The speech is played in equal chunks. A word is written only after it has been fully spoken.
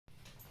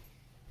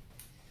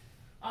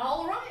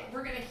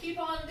keep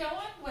on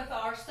going with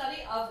our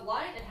study of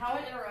light and how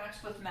it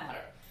interacts with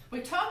matter.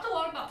 We've talked a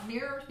lot about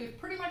mirrors. We've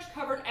pretty much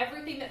covered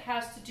everything that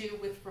has to do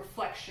with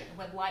reflection,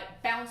 when light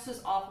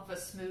bounces off of a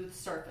smooth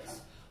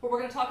surface. What we're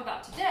going to talk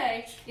about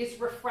today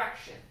is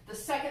refraction, the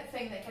second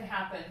thing that can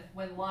happen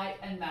when light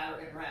and matter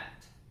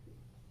interact.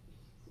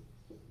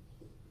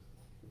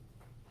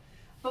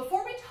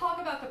 Before we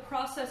talk about the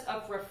process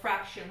of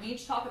refraction, we need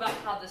to talk about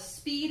how the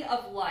speed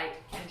of light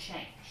can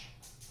change.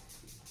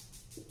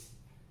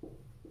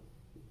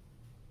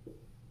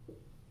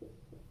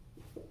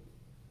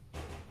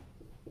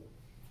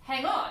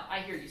 Hang on,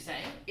 I hear you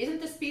saying.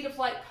 Isn't the speed of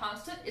light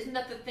constant? Isn't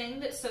that the thing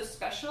that's so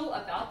special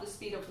about the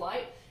speed of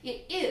light?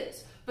 It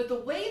is, but the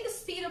way the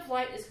speed of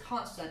light is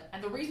constant,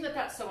 and the reason that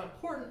that's so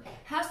important,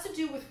 has to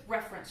do with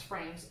reference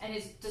frames and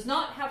does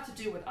not have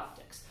to do with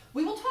optics.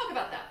 We will talk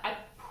about that. I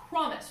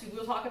promise we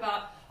will talk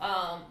about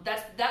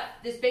that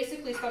is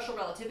basically special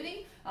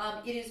relativity.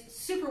 It is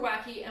super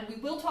wacky, and we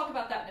will talk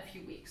about that in a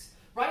few weeks.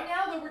 Right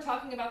now, though, we're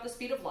talking about the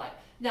speed of light.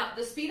 Now,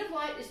 the speed of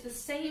light is the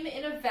same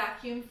in a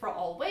vacuum for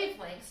all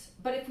wavelengths,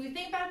 but if we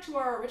think back to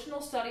our original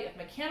study of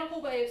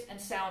mechanical waves and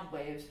sound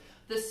waves,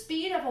 the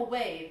speed of a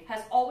wave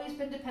has always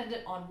been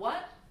dependent on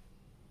what?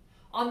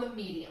 On the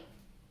medium.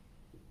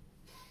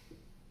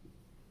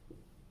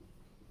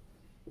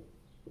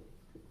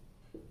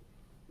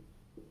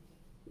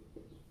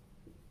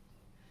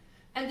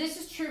 And this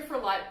is true for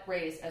light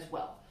rays as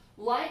well.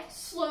 Light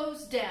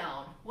slows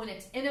down when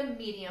it's in a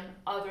medium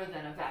other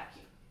than a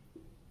vacuum.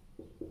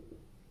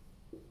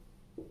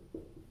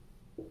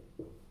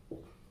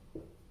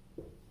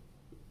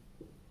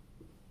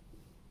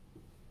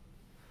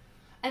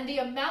 And the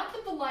amount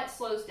that the light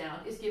slows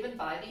down is given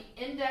by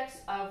the index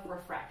of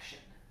refraction.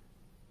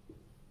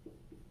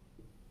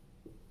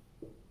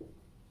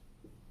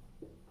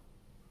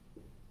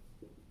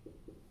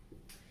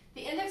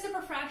 The index of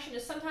refraction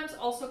is sometimes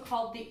also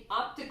called the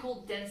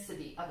optical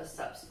density of a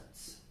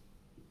substance.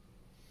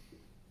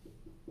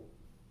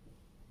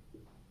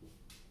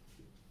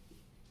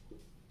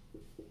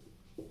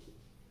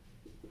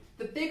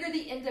 The bigger the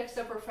index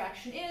of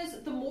refraction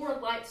is, the more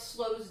light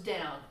slows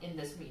down in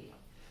this medium.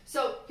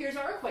 So here's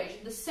our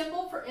equation. The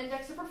symbol for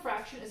index of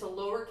refraction is a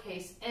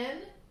lowercase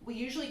n. We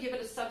usually give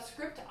it a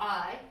subscript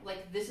I,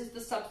 like this is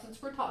the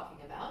substance we're talking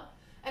about.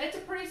 And it's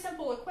a pretty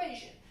simple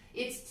equation.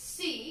 It's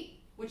c,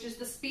 which is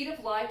the speed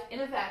of light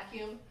in a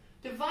vacuum,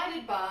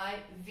 divided by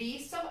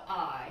v sub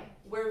I,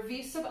 where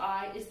v sub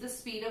I is the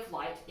speed of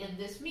light in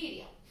this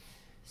medium.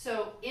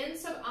 So n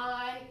sub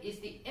I is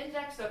the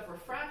index of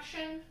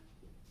refraction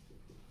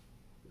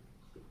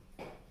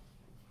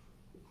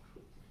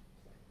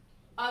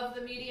of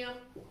the medium,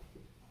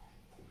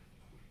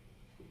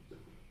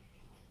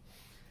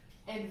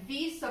 and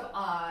v sub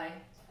I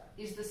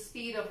is the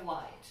speed of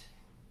light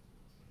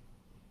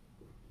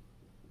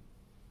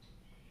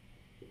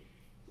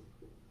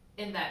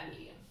in that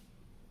medium.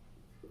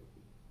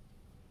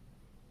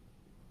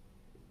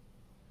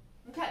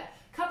 Okay,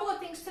 a couple of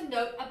things to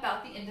note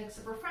about the index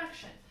of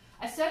refraction.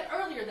 I said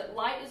earlier that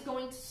light is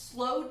going to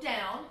slow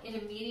down in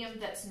a medium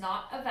that's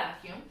not a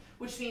vacuum,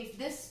 which means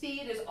this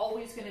speed is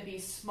always going to be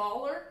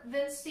smaller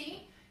than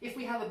c. If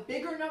we have a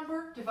bigger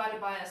number divided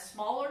by a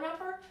smaller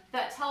number,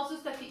 that tells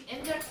us that the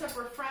index of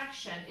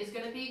refraction is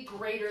going to be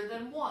greater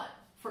than 1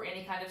 for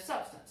any kind of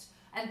substance.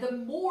 And the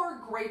more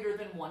greater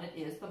than 1 it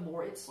is, the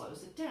more it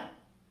slows it down.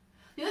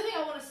 The other thing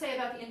I want to say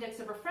about the index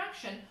of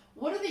refraction,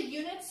 what are the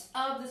units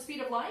of the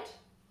speed of light?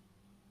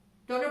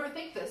 Don't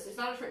overthink this. It's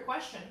not a trick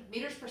question.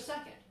 Meters per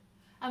second.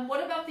 And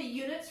what about the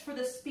units for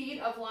the speed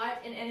of light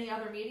in any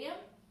other medium?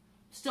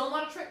 Still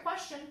not a trick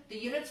question. The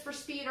units for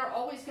speed are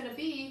always going to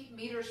be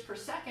meters per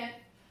second.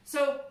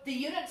 So the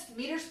units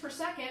meters per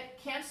second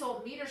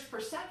cancel meters per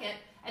second,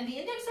 and the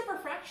index of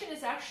refraction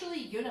is actually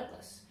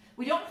unitless.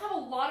 We don't have a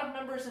lot of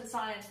numbers in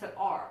science that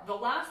are. The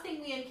last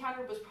thing we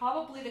encountered was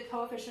probably the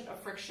coefficient of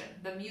friction,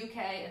 the mu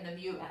k and the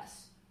mu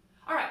s.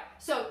 All right,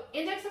 so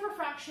index of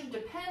refraction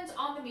depends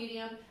on the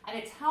medium, and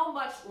it's how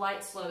much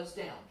light slows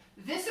down.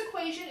 This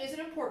equation is an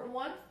important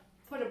one.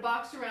 Put a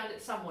box around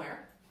it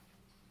somewhere.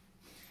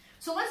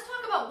 So let's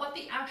talk about what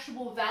the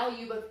actual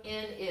value of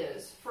n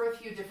is for a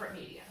few different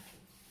media.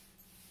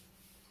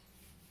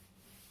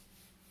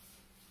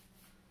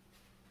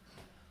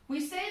 We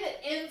say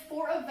that n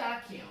for a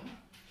vacuum.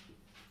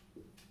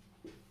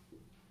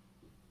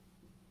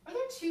 Are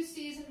there two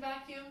C's in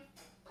vacuum?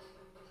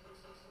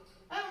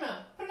 I don't know.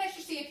 Put an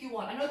extra C if you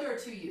want. I know there are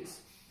two U's.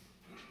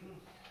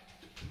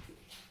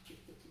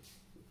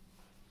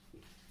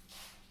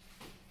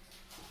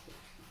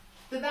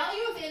 The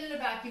value of n in a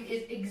vacuum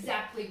is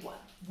exactly 1.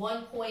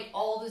 1 point,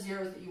 all the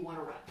zeros that you want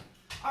to run.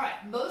 All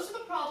right, most of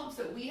the problems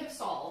that we have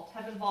solved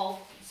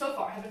so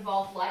far have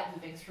involved light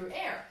moving through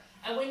air.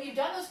 And when you've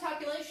done those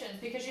calculations,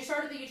 because you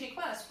started the UT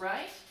Quest,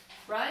 right?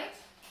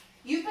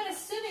 You've been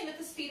assuming that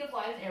the speed of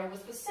light in air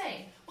was the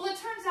same. Well, it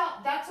turns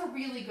out that's a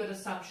really good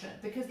assumption,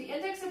 because the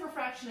index of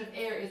refraction of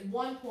air is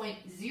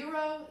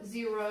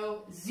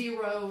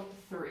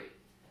 1.0003.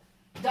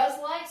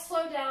 Does light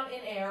slow down in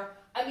air?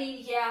 I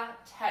mean, yeah,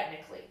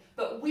 technically.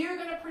 But we're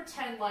going to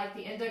pretend like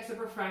the index of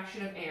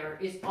refraction of air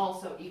is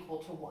also equal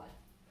to 1.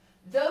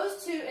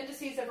 Those two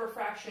indices of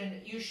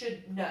refraction you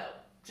should know,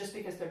 just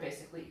because they're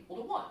basically equal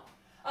to 1.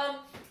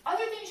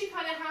 Other things you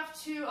kind of have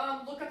to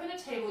look up in a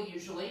table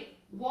usually.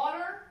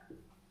 Water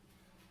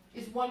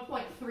is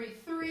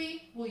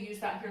 1.33. We'll use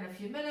that here in a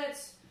few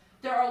minutes.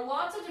 There are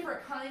lots of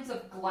different kinds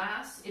of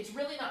glass. It's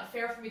really not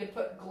fair for me to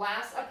put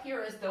glass up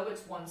here as though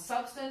it's one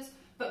substance,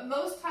 but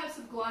most types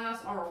of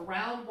glass are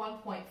around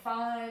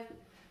 1.5.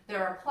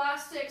 There are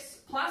plastics.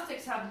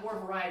 Plastics have more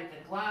variety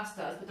than glass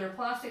does, but there are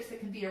plastics that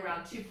can be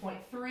around 2.3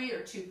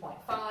 or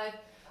 2.5.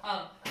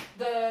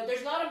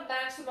 There's not a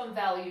maximum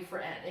value for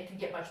N. It can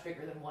get much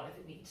bigger than 1 if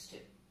it needs to.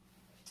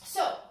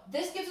 So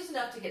this gives us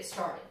enough to get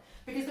started.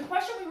 Because the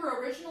question we were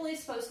originally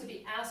supposed to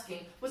be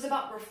asking was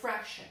about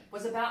refraction,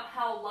 was about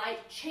how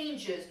light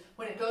changes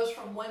when it goes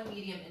from one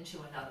medium into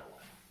another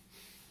one.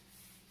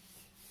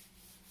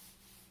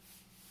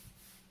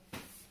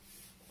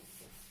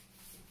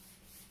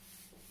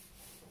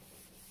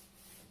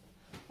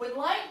 When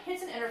light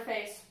hits an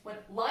interface, when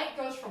light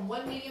goes from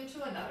one medium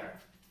to another,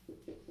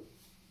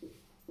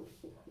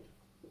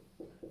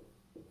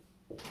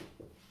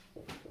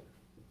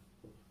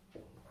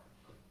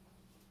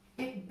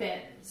 it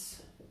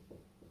bends.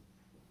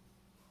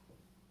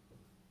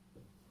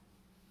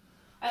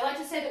 I like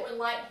to say that when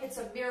light hits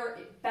a mirror,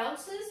 it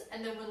bounces,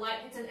 and then when light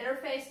hits an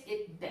interface,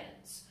 it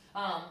bends.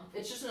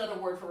 It's just another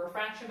word for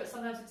refraction, but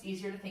sometimes it's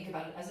easier to think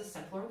about it as a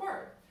simpler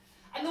word.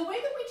 And the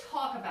way that we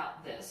talk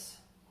about this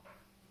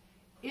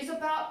is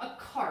about a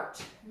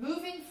cart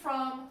moving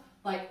from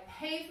like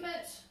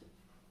pavement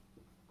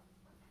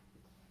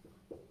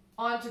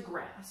onto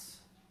grass.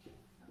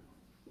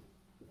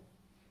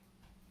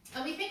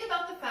 And we think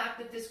about the fact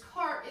that this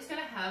cart is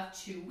going to have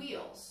 2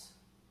 wheels.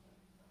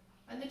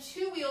 And the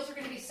 2 wheels are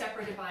going to be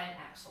separated by an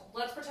axle.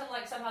 Let's pretend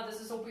like somehow this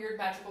is a weird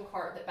magical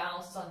cart that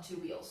balances on 2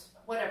 wheels.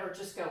 Whatever,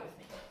 just go with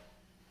me.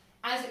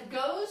 As it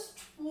goes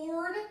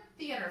toward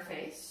the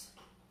interface,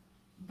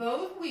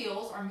 both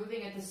wheels are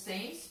moving at the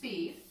same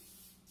speed.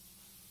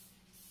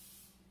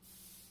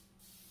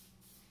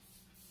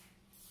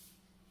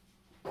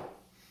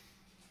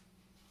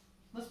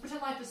 Let's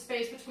pretend like the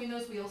space between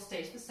those wheels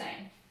stays the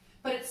same.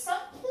 But at some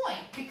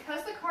point,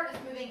 because the cart is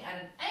moving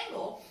at an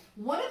angle,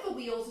 one of the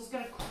wheels is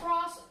going to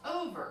cross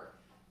over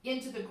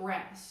into the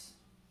grass.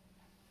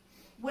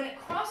 When it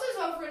crosses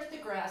over into the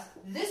grass,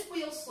 this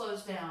wheel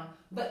slows down,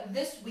 but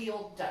this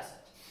wheel doesn't.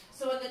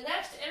 So in the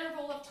next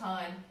interval of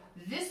time,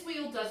 this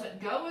wheel doesn't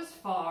go as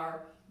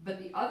far, but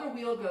the other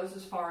wheel goes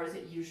as far as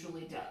it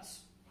usually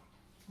does.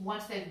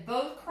 Once they've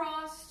both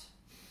crossed,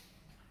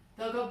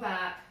 they'll go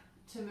back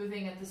to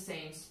moving at the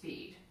same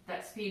speed.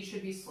 That speed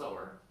should be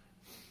slower.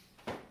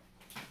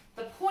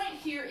 The point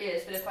here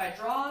is that if I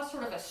draw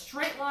sort of a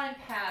straight line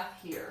path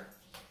here,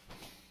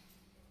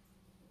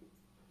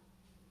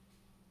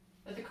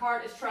 that the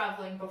cart is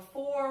traveling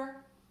before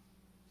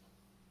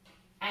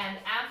and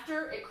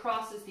after it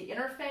crosses the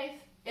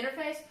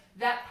interface,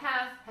 that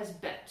path has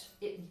bent.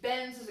 It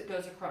bends as it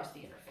goes across the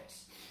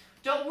interface.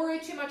 Don't worry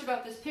too much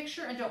about this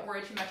picture and don't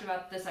worry too much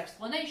about this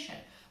explanation.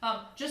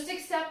 Just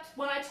accept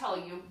when I tell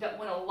you that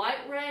when a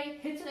light ray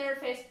hits an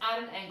interface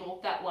at an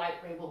angle, that light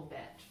ray will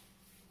bend.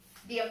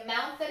 The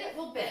amount that it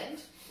will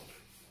bend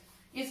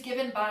is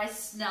given by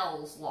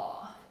Snell's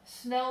law.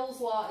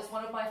 Snell's law is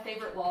one of my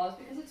favorite laws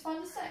because it's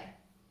fun to say.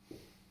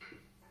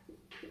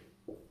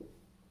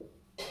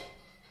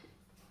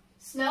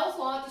 Snell's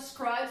law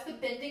describes the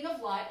bending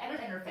of light at an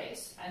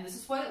interface, and this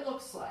is what it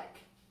looks like.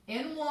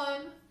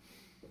 N1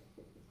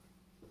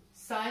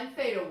 sine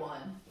theta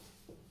 1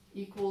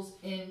 equals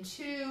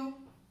N2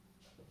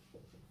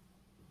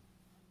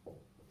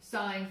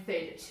 sine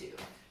theta 2.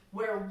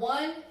 Where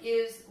 1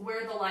 is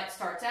where the light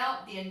starts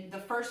out, the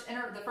first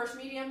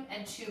medium,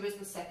 and 2 is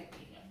the second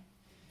medium.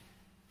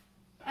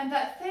 And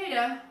that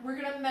theta, we're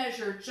going to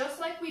measure just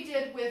like we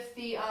did with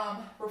the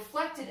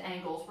reflected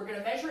angles. We're going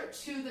to measure it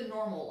to the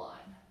normal line.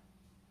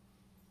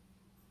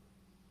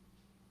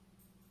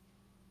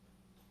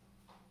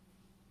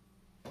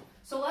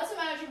 So let's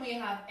imagine we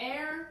have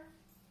air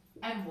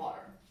and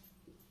water.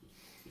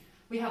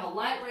 We have a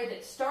light ray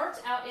that starts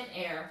out in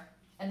air,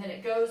 and then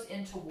it goes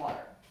into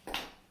water.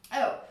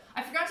 Oh,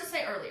 I forgot to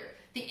say earlier,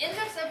 the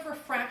index of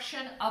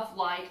refraction of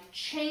light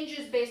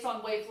changes based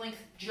on wavelength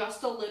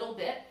just a little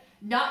bit.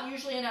 Not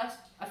usually enough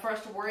for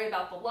us to worry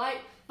about the light,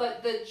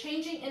 but the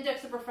changing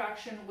index of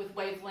refraction with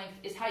wavelength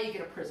is how you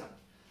get a prism.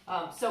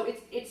 So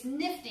it's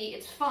nifty,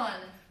 it's fun,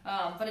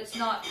 but it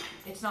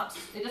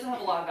doesn't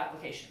have a lot of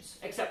applications,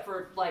 except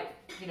for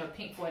like,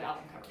 Pink Floyd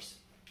album covers.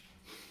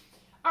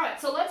 All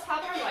right, so let's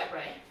have our light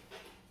ray.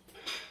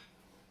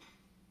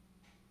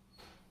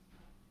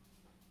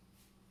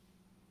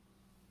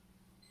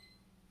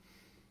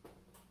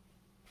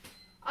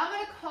 I'm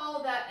going to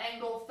call that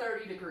angle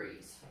 30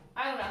 degrees.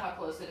 I don't know how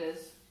close it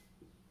is.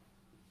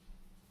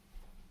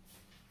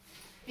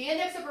 The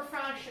index of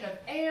refraction of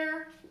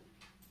air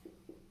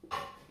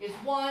is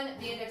 1.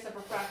 The index of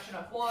refraction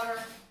of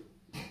water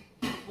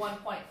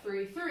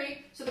 1.33.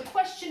 So the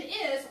question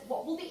is,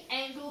 what will the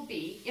angle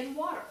be in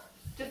water?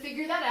 To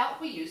figure that out,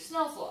 we use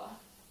Snell's law.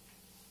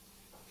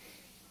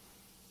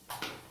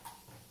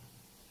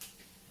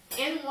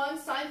 N1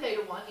 sine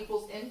theta 1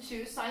 equals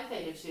N2 sine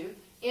theta 2.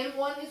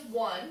 N1 is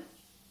 1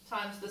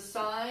 times the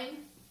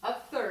sine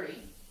of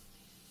 30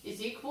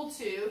 is equal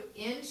to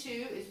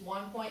N2 is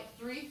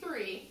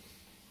 1.33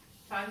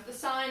 times the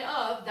sine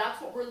of,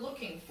 that's what we're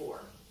looking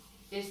for,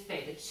 is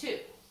theta 2.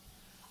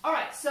 All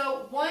right,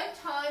 so 1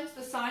 times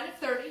the sine of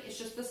 30 is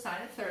just the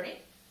sine of 30.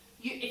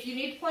 If you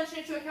need to plunge it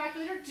into a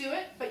calculator, do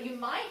it, but you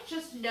might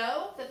just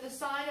know that the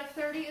sine of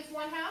 30 is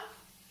 1/2.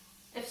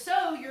 If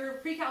so, your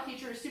pre-cal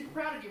teacher is super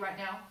proud of you right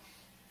now.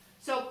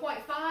 So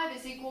 0.5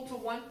 is equal to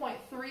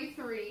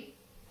 1.33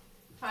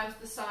 times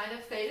the sine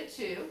of theta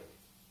 2.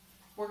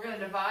 We're going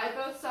to divide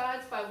both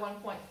sides by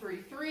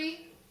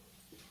 1.33.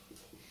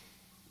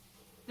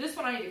 This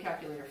one I need a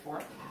calculator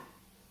for.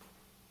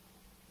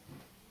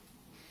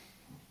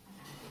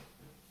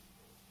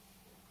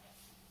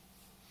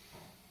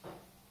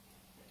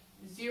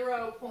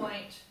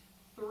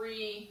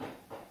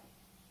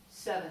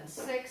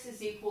 .376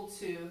 is equal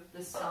to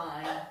the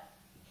sine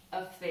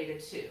of theta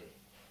 2.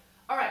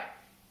 All right,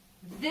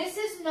 this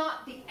is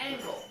not the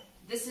angle.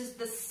 This is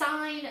the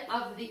sine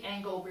of the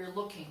angle we're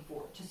looking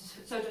for.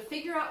 So to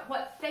figure out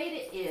what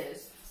theta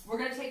is, we're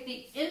going to take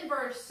the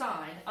inverse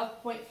sine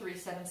of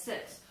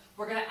 0.376.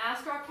 We're going to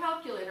ask our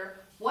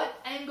calculator what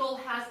angle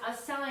has a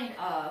sine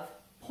of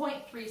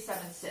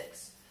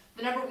 0.376.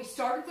 The number we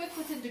started with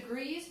was in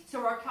degrees,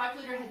 so our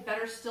calculator had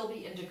better still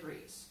be in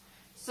degrees.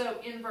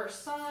 So inverse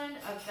sine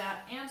of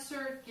that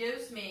answer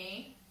gives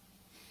me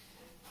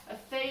a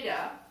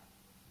theta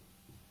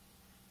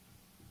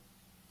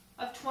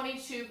of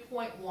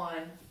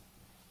 22.1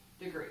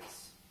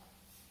 degrees.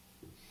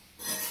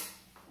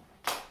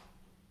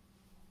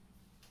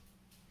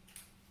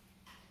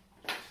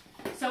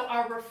 So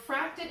our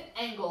refracted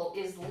angle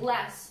is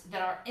less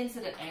than our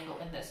incident angle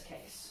in this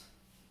case.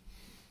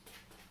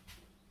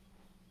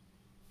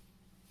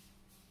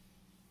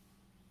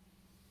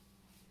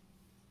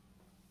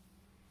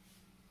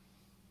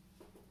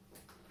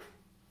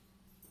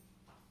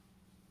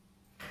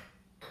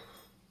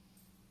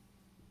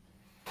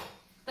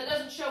 That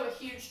doesn't show a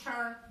huge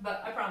turn,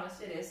 but I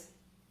promise it is.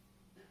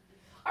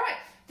 All right,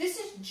 this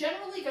is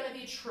generally going to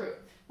be true.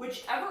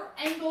 Whichever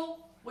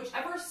angle,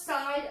 whichever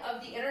side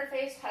of the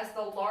interface has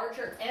the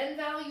larger n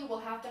value will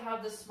have to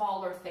have the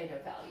smaller theta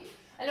value.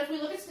 And if we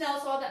look at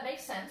Snell's law, that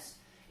makes sense.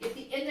 If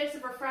the index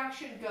of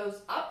refraction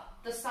goes up,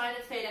 the sine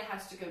of theta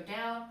has to go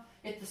down.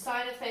 If the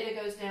sine of theta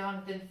goes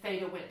down, then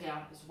theta went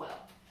down as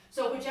well.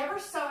 So whichever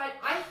side,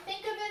 I think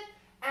of it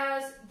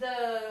as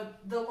the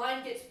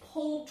line gets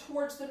pulled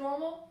towards the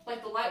normal,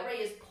 like the light ray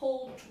is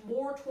pulled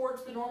more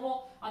towards the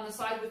normal on the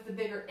side with the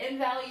bigger n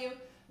value.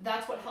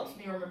 That's what helps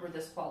me remember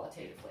this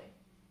qualitatively.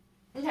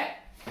 Okay,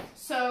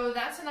 so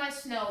that's a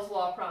nice Snell's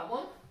law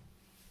problem.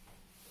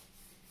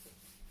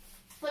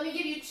 Let me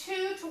give you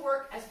two to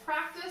work as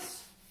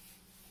practice,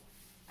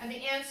 and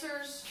the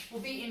answers will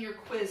be in your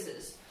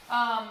quizzes.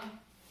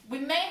 We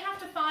may have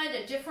to find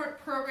a different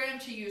program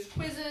to use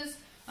quizzes.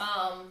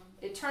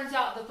 It turns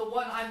out that the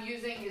one I'm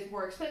using is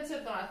more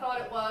expensive than I thought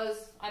it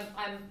was.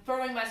 I'm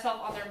throwing myself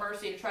on their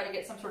mercy to try to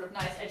get some sort of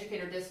nice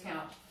educator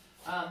discount.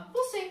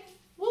 We'll see.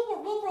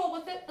 We'll roll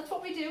with it. That's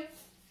what we do.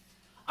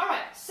 All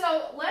right,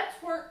 so let's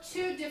work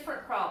two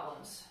different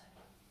problems.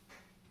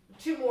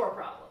 Two more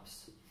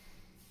problems.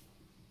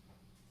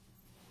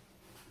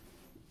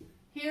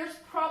 Here's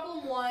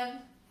problem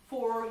 1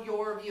 for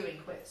your viewing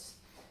quiz.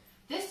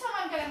 This time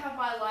I'm going to have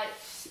my light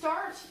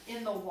start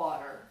in the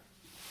water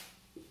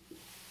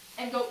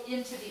and go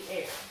into the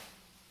air.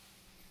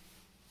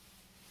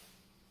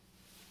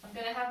 I'm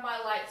going to have my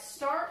light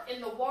start in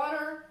the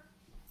water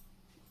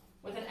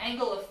with an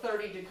angle of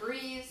 30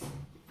 degrees,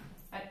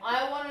 and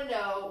I want to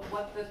know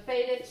what the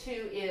theta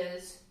 2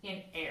 is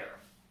in air.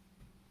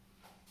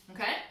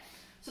 Okay?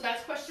 So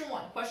that's question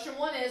 1. Question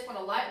 1 is when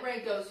a light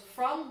ray goes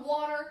from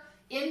water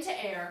into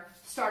air,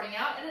 starting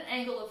out at an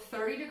angle of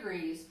 30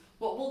 degrees,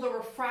 what will the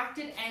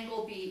refracted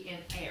angle be in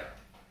air?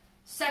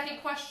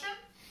 Second question.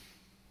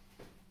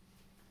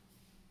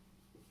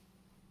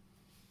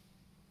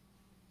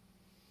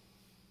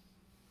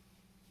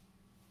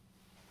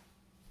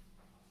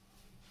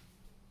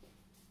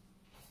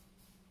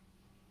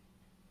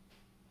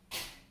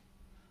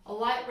 A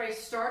light ray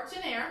starts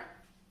in air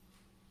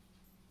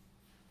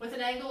with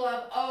an angle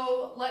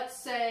of, let's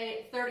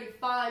say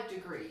 35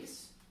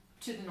 degrees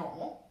to the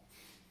normal.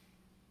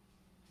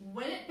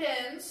 When it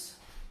bends,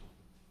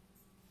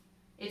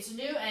 its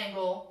new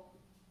angle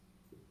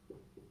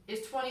is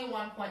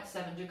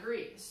 21.7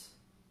 degrees.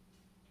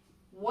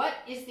 What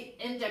is the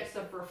index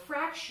of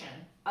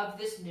refraction of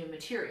this new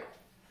material?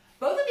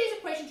 Both of these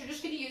equations, you're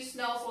just going to use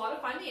Snell's law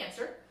to find the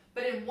answer,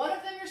 but in one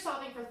of them you're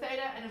solving for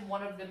theta, and in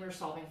one of them you're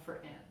solving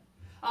for n.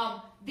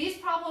 These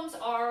problems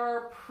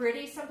are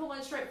pretty simple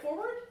and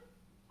straightforward,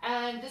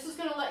 and this is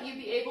going to let you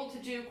be able to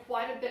do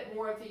quite a bit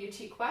more of the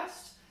UT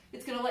Quest.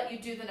 It's going to let you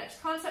do the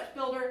next concept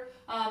builder,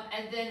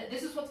 and then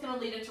this is what's going to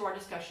lead into our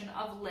discussion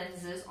of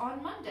lenses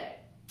on Monday.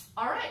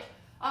 All right.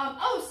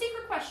 Oh,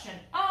 secret question.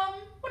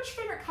 What's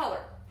your favorite color?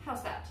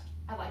 How's that?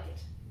 I like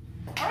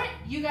it. All right.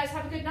 You guys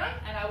have a good night,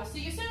 and I will see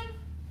you soon.